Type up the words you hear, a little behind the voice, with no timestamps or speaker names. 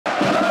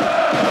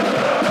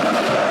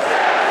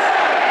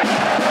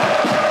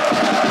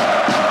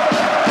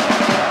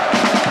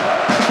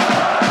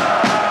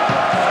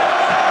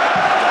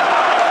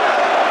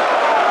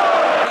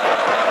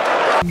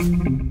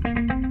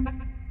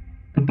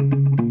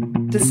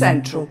the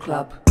Central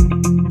Club.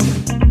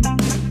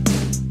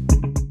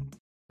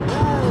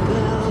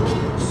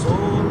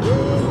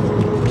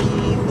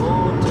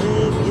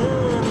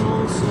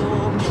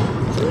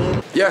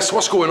 Yes,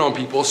 what's going on,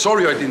 people?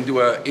 Sorry I didn't do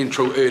an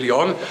intro early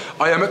on.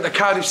 I am at the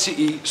Cardiff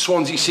City,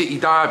 Swansea City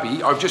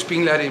derby. I've just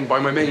been let in by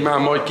my main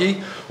man, Mikey.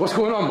 What's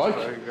going on, Mike?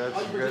 Very good.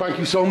 Thank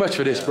you so much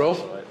for this, bro.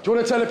 Do you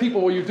want to tell the people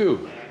what you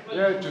do?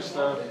 Yeah, just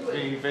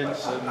me,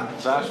 Vince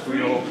and Zach,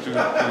 we all do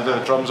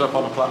the drums up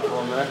on the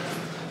platform there.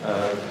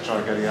 Try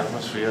and get the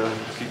atmosphere,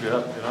 keep it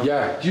up, you know?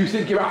 Yeah, do you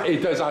think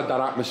it does add that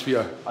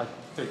atmosphere? I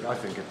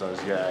think it does,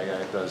 yeah,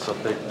 it does. So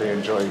they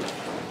enjoy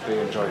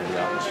the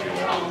atmosphere.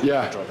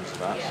 Yeah. Driving to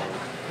that, so.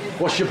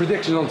 What's your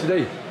prediction on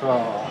today?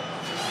 Oh,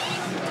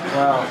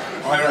 well,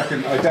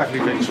 I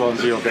definitely think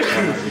Swansea will get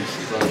one of these.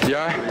 So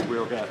yeah?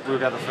 We'll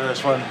get the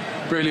first one.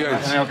 Brilliant.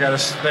 And they'll get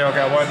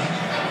one.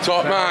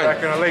 Top man. I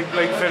reckon a late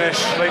finish,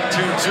 late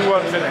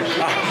 2-1 finish.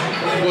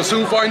 We'll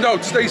soon find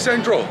out. Stay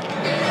central.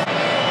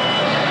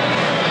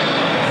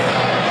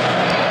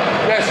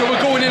 Yeah, so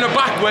we're going in a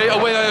back way, a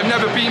way I've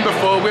never been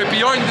before. We're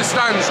behind the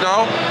stands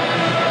now.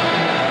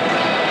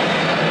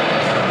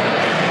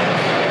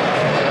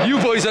 You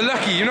boys are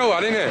lucky, you know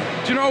that, innit?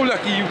 Do you know how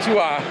lucky you two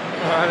are?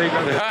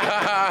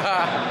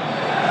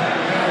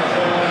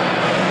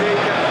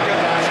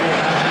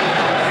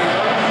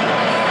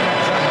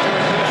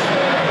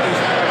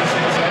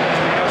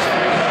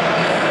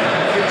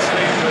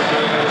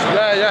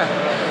 Yeah.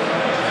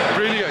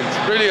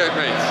 Brilliant,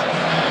 mate.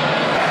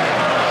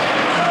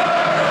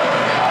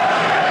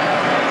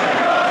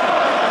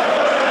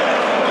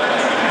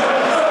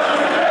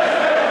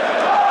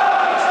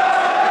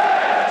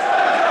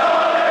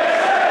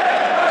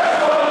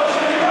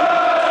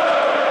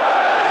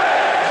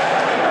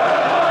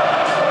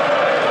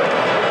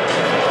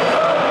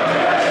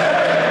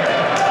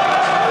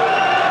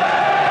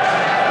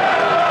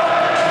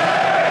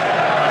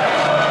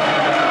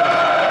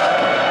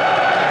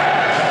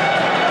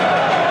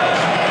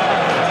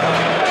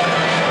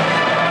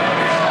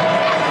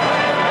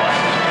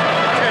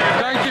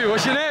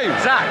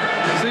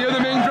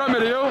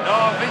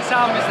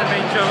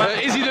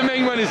 Is he the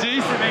main one, is he?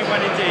 He's the main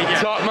one indeed,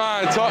 yeah. Top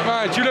man.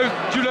 Do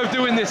you love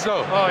doing this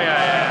though? Oh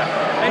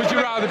yeah. Would you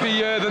rather be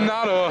here than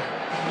that, or?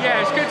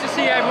 Yeah, it's good to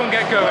see everyone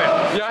get going.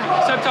 Yeah?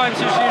 Sometimes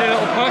you just need a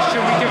little push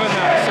and we give them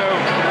that, so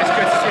it's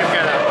good to see them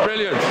get out.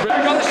 Brilliant. We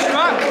got the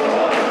strap.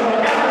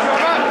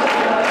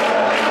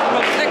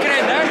 We'll stick it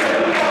in there.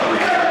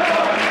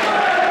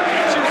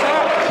 Choose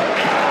that.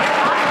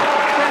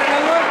 Get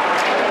another one.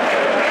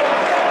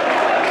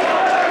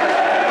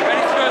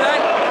 Ready to go then?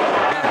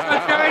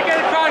 Let's go and get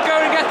the crowd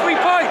going and get 3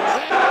 points.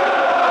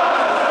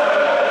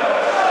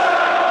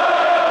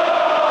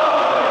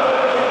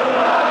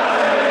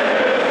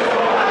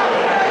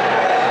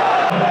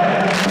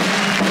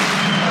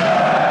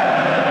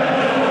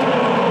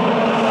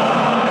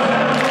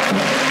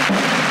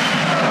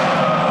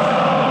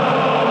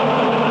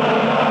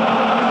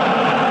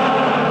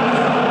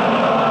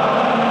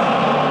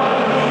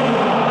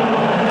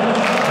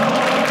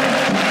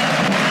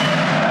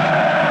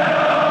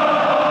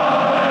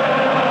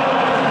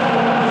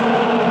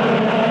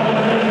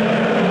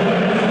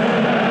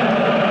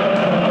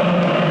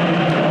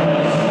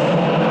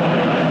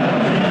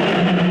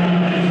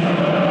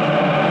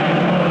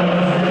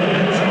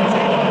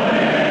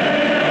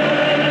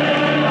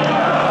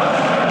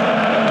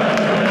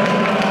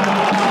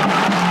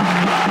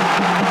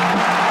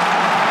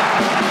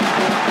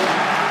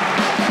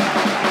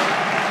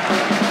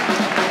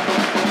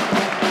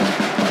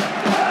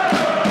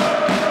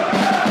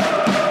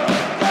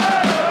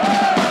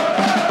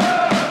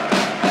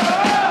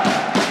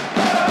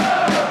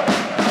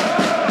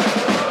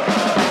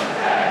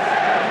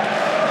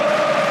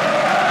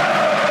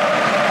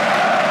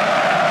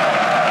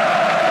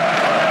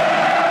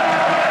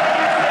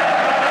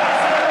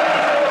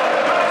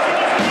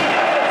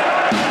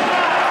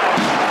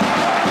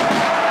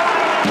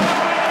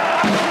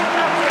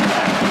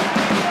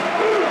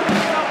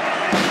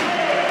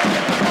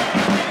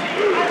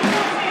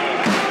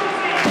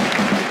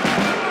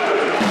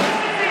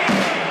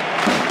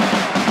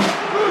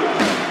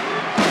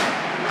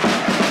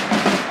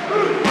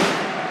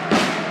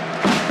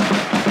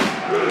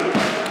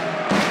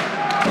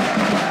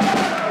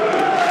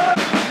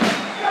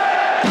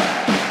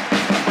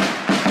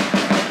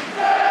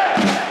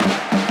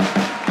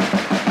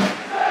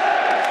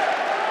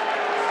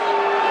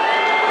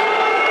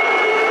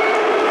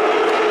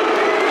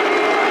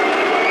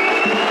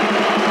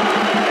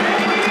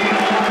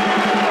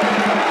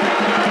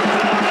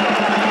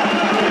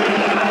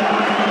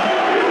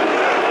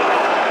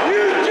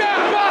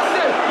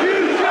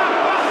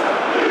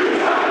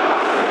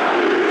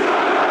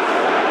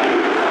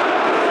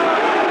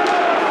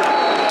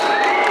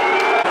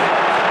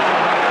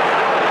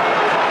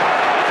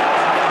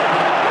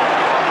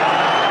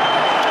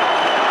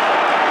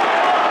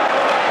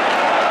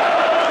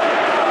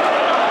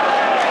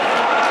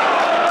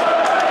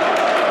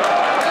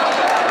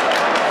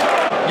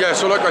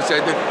 So like I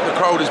said, the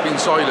crowd has been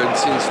silent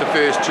since the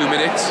first 2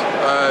 minutes.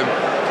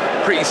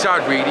 pretty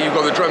sad really. You've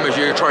got the drummers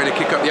here trying to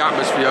kick up the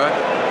atmosphere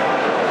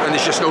and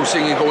there's just no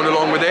singing going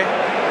along with it.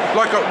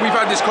 Like we've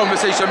had this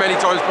conversation many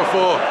times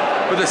before,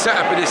 but the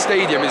setup of this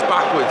stadium is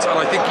backwards and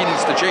I think he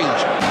needs to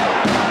change.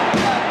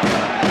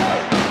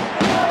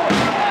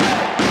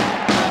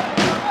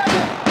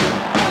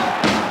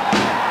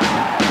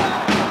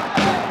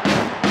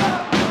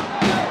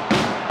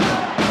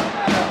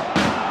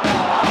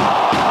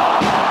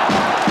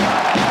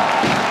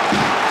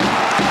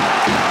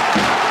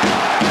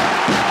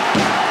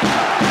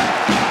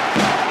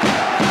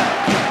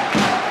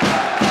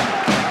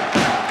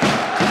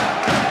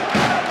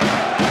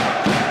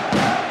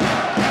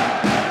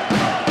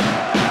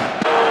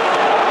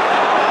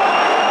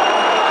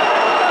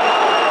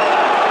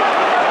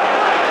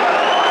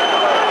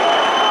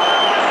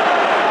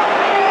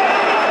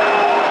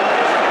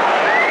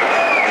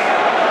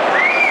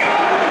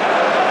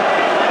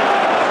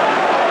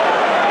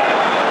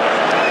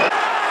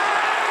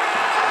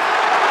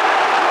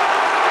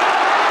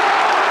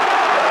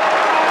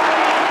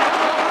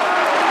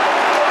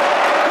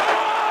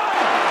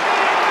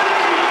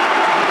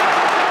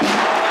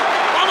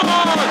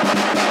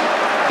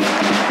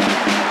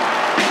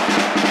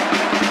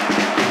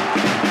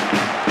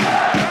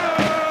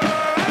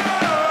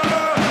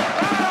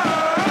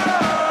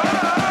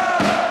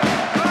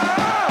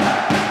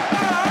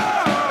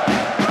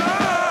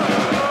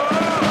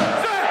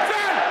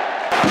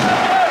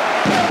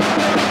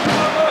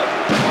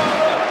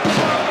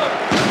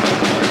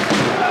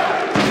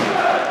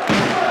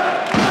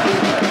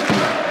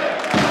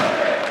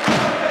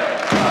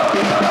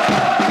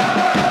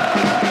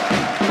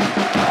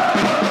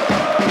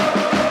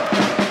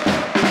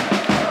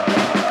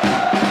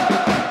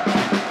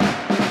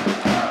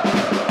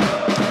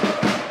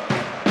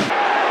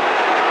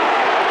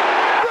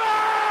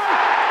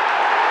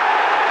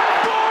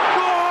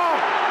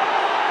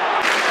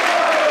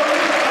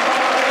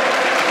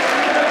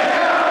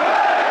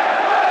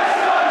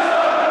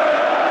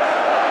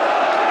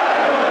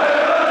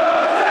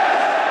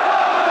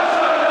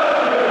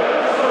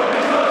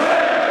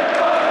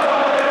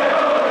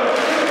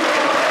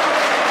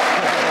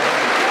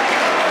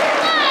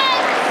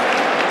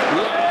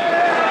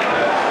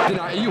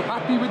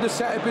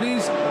 Setup it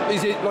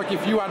is it like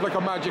if you had like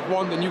a magic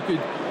wand and you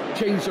could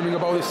change something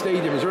about the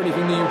stadium, is there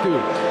anything that you do?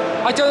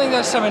 I don't think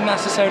there's something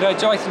necessary to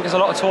do. I think there's a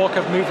lot of talk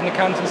of moving the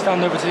Canton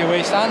Stand over to the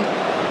away stand.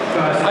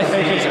 I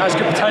think it has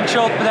good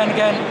potential, but then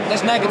again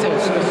there's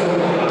negatives.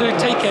 The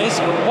take is,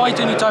 why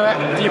don't you direct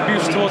the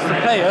abuse towards the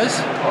players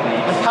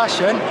and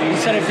passion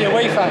instead of the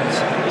away fans?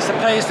 It's the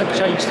players that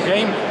change the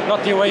game,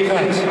 not the away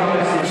fans.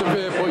 That's a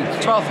fair point.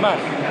 12th man.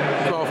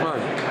 12th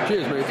man.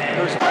 Cheers mate.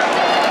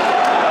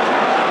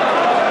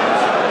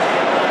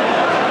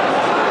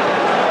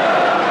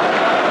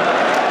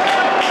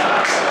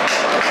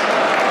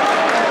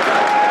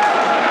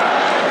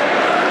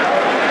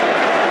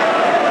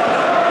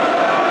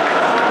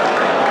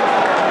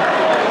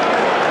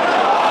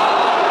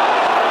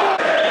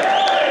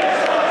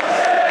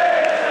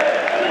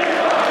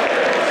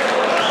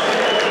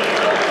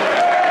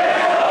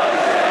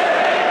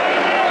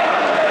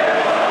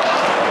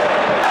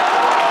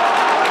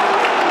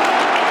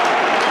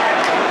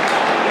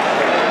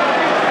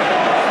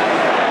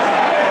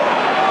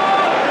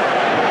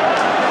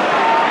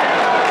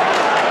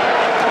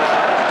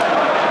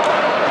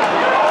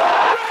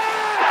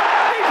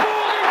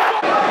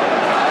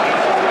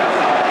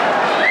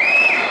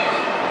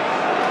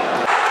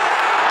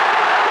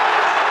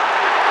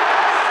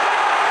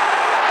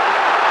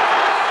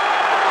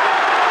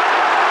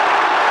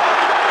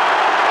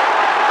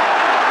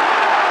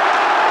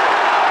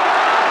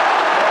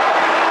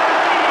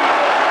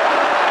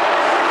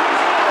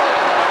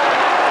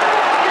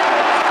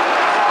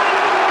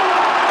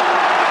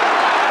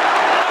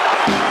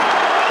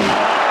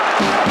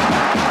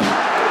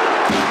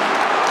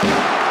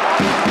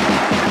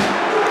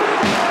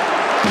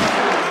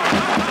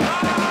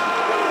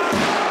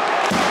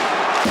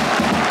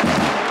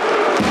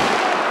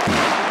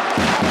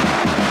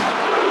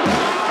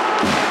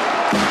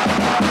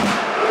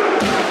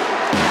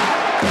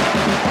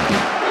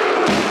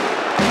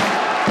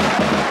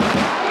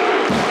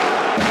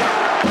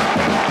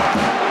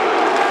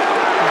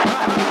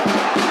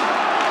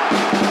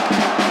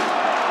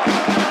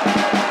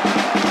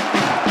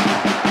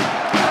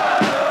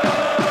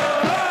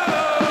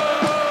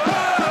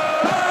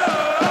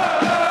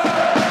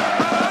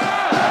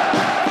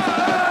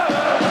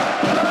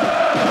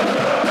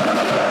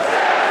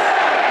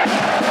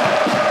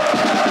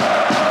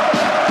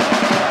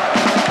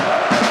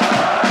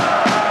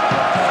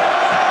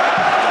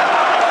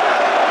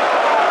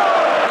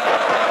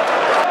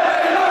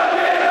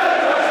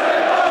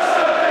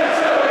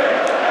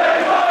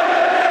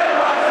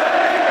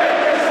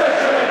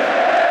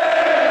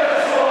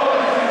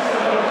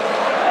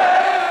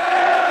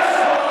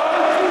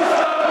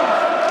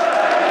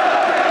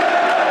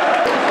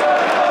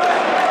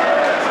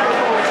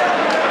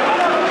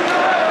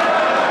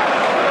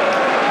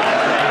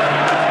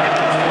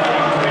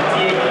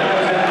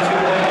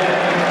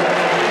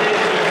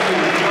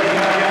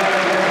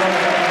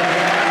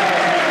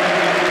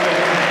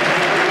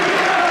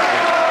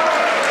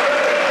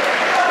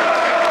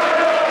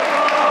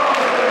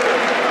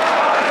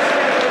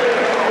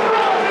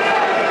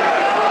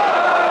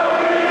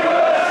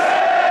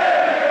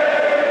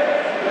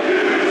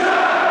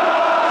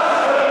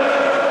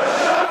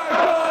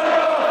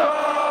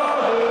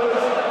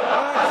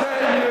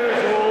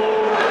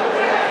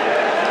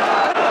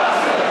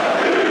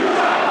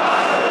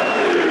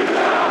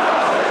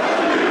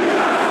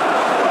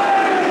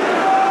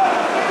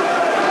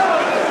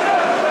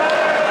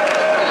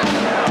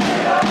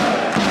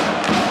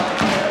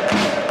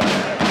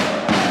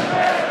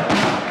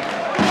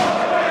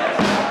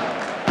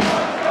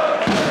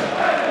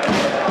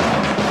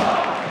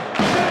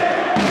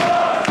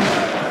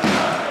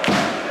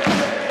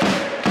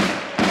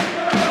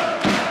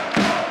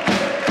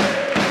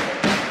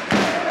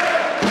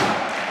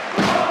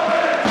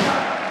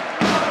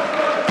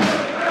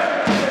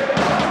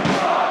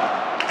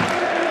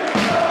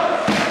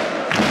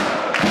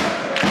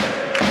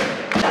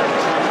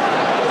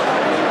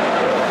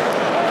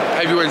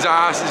 Everyone's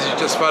asses, he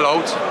just fell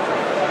out.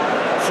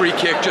 Free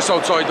kick just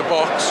outside the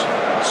box.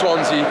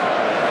 Swansea.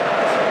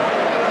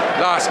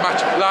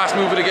 Last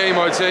move of the game,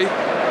 I'd say.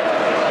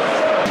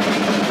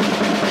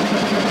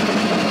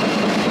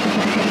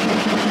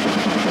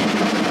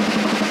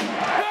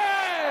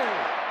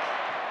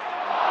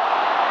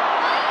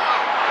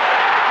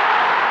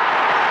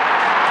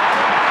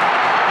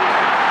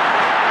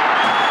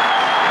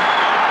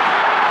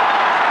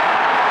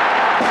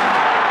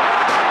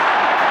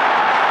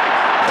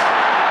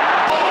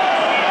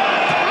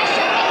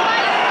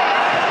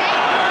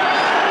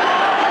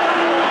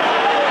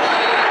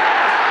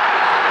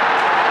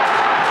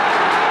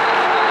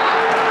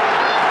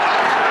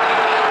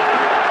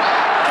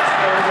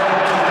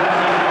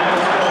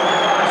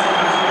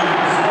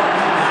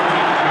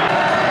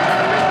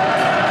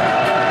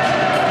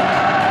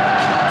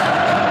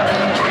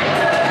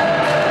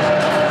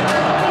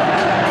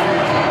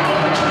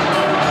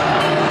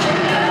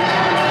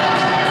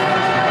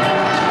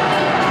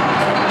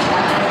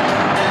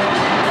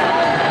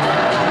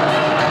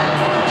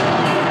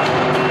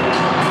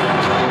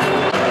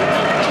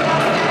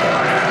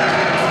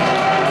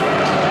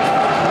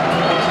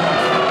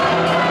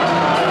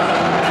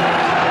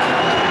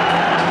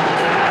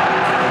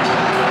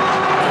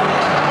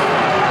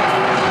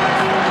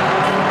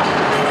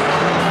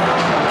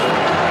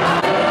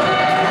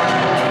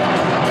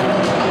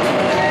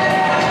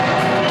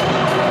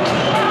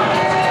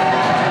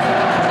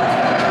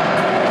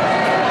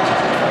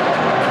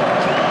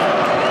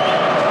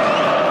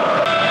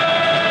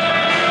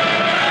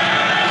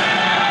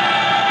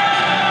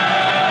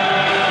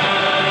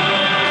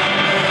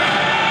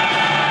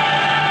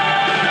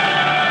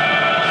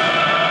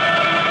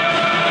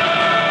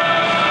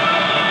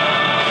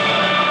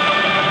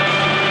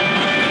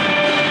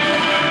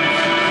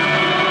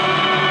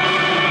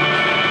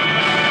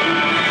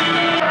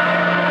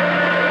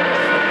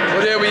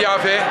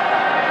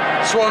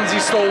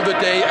 Swansea stole the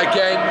day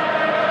again.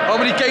 How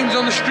many games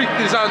on the streak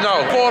is that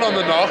now? 4 on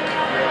the knock.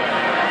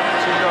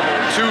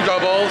 2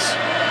 doubles.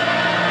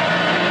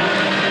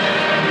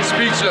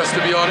 Speechless,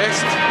 to be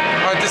honest.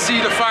 And to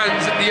see the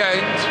fans at the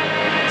end,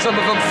 some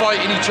of them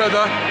fighting each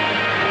other,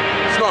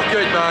 it's not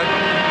good, man.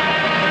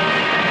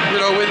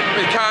 You know, with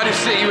Cardiff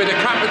City, we're the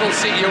capital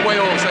city of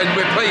Wales, and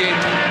we're playing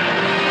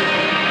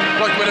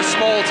like we're a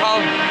small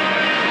town.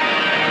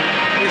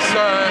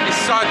 It's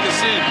sad to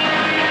see.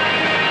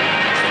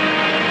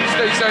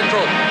 Stay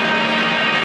central.